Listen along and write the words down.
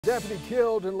Deputy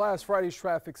killed in last Friday's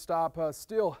traffic stop,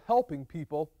 still helping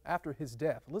people after his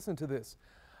death. Listen to this.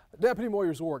 Deputy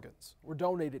Moyer's organs were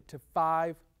donated to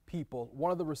 5 people.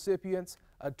 One of the recipients,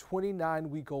 a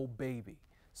 29-week-old baby.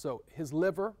 So his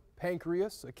liver,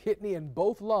 pancreas, a kidney, and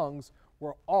both lungs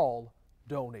were all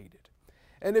donated.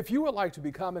 And if you would like to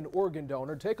become an organ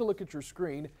donor, take a look at your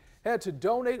screen. Head to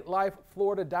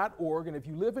donatelifeflorida.org, and if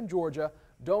you live in Georgia,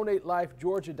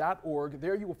 donatelifegeorgia.org.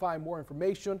 There you will find more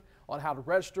information on how to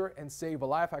register and save a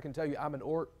life. I can tell you I'm an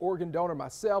organ donor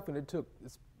myself, and it's a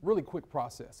really quick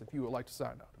process if you would like to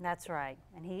sign up. That's right,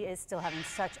 and he is still having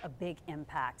such a big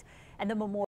impact. And the memorial